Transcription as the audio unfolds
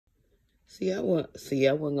I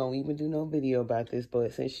wasn't gonna even do no video about this,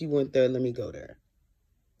 but since she went there, let me go there.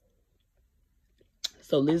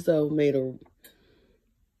 So Lizzo made a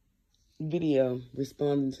video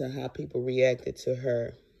responding to how people reacted to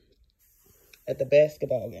her at the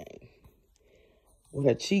basketball game with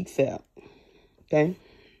her cheeks out. Okay?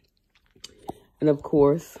 And of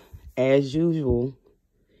course, as usual,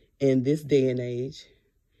 in this day and age,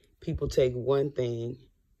 people take one thing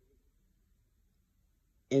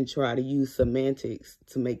and try to use semantics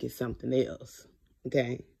to make it something else.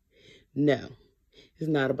 Okay? No. It's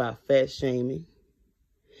not about fat shaming.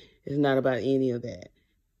 It's not about any of that.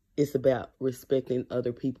 It's about respecting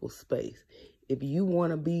other people's space. If you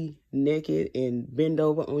want to be naked and bend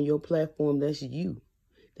over on your platform, that's you.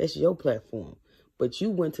 That's your platform. But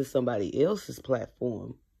you went to somebody else's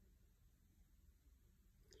platform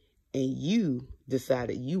and you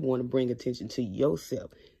decided you want to bring attention to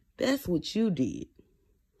yourself. That's what you did.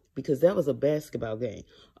 Because that was a basketball game.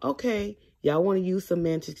 Okay, y'all want to use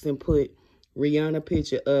semantics and put Rihanna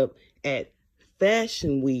picture up at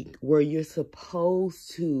Fashion Week where you're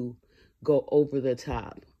supposed to go over the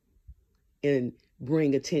top and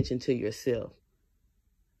bring attention to yourself.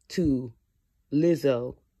 To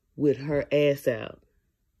Lizzo with her ass out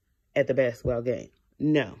at the basketball game.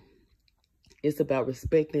 No. It's about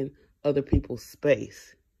respecting other people's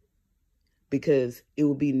space. Because it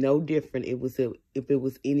would be no different if it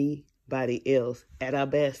was anybody else at our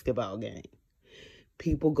basketball game.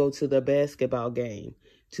 People go to the basketball game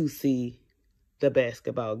to see the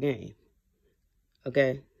basketball game.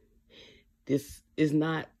 Okay? This is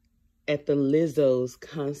not at the Lizzo's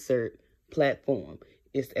concert platform.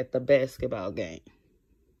 It's at the basketball game.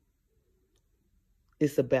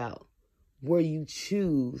 It's about where you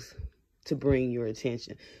choose to bring your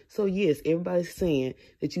attention. So yes, everybody's saying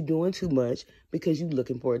that you're doing too much because you're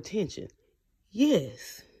looking for attention.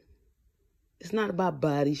 Yes. It's not about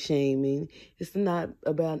body shaming. It's not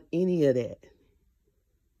about any of that.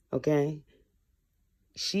 Okay?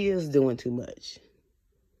 She is doing too much.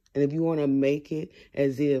 And if you want to make it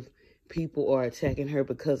as if people are attacking her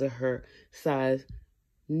because of her size,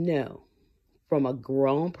 no. From a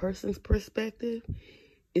grown person's perspective,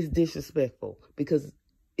 it's disrespectful because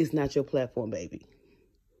it's not your platform, baby.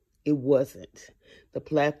 It wasn't. The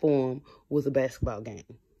platform was a basketball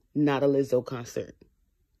game, not a Lizzo concert.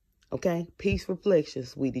 Okay? Peace reflection,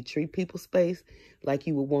 sweetie. Treat people's space like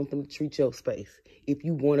you would want them to treat your space if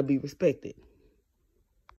you want to be respected.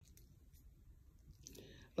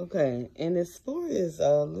 Okay, and as far as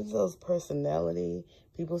Lizzo's personality,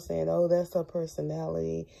 people saying, oh, that's her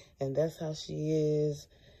personality and that's how she is.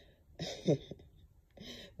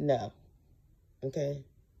 No. Okay?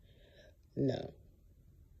 No.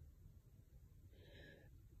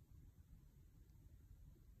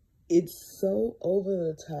 It's so over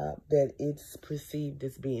the top that it's perceived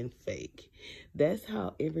as being fake. That's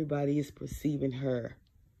how everybody is perceiving her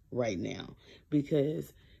right now.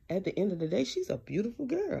 Because at the end of the day, she's a beautiful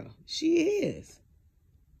girl. She is.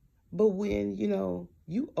 But when,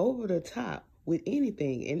 you over the top with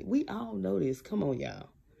anything, and we all know this, come on, y'all.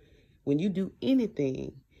 When you do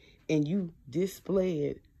anything and you display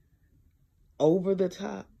it over the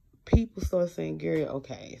top, people start saying, Gary,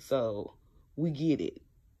 okay, so we get it.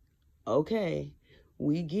 Okay,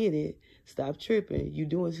 we get it. Stop tripping. You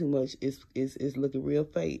doing too much. It's looking real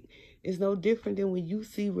fake. It's no different than when you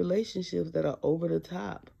see relationships that are over the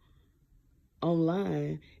top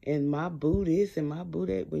online and my boo this and my boo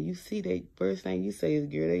that. When you see that, first thing you say is,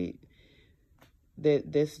 girl,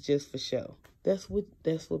 that's just for show. That's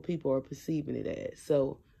what people are perceiving it as.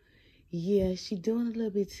 So yeah, she's doing a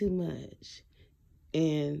little bit too much.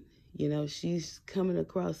 And, she's coming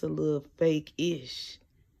across a little fake-ish.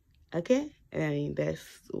 Okay? And that's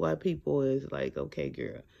why people is like, okay,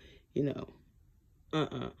 girl,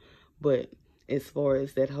 But as far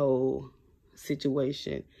as that whole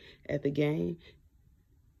situation at the game,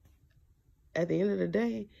 at the end of the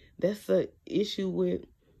day, that's an issue with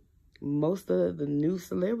most of the new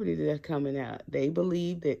celebrities that are coming out. They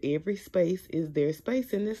believe that every space is their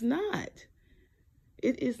space, and it's not.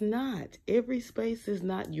 It is not. Every space is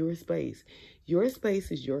not your space. Your space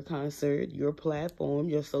is your concert, your platform,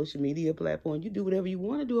 your social media platform. You do whatever you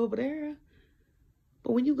want to do over there.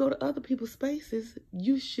 But when you go to other people's spaces,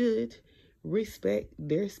 you should respect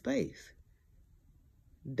their space.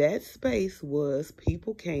 That space was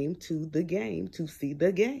people came to the game to see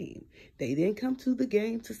the game. They didn't come to the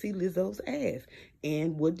game to see Lizzo's ass.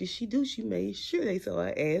 And what did she do? She made sure they saw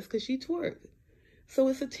her ass because she twerked. So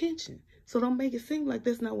it's attention. So don't make it seem like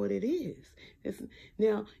that's not what it is.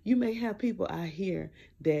 Now, you may have people out here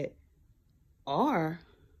that are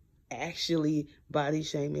actually body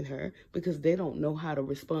shaming her because they don't know how to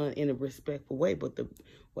respond in a respectful way. But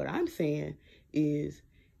what I'm saying is,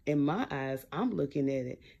 in my eyes, I'm looking at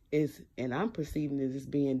it and I'm perceiving it as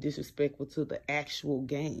being disrespectful to the actual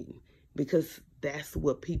game, because that's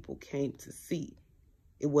what people came to see.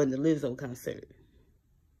 It wasn't the Lizzo concert.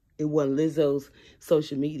 It wasn't Lizzo's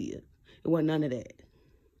social media. It wasn't none of that.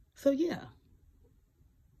 So yeah,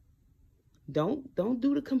 don't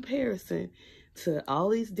do the comparison to all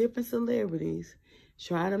these different celebrities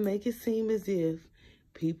trying to make it seem as if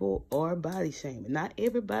people are body shaming. Not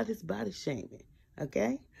everybody's body shaming,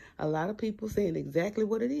 okay? A lot of people saying exactly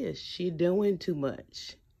what it is. She doing too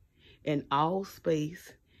much. And all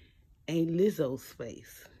space ain't Lizzo's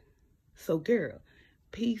space. So girl,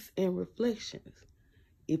 peace and reflections.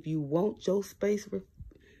 If you want your space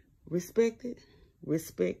respected,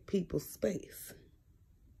 respect people's space.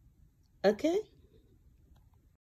 Okay?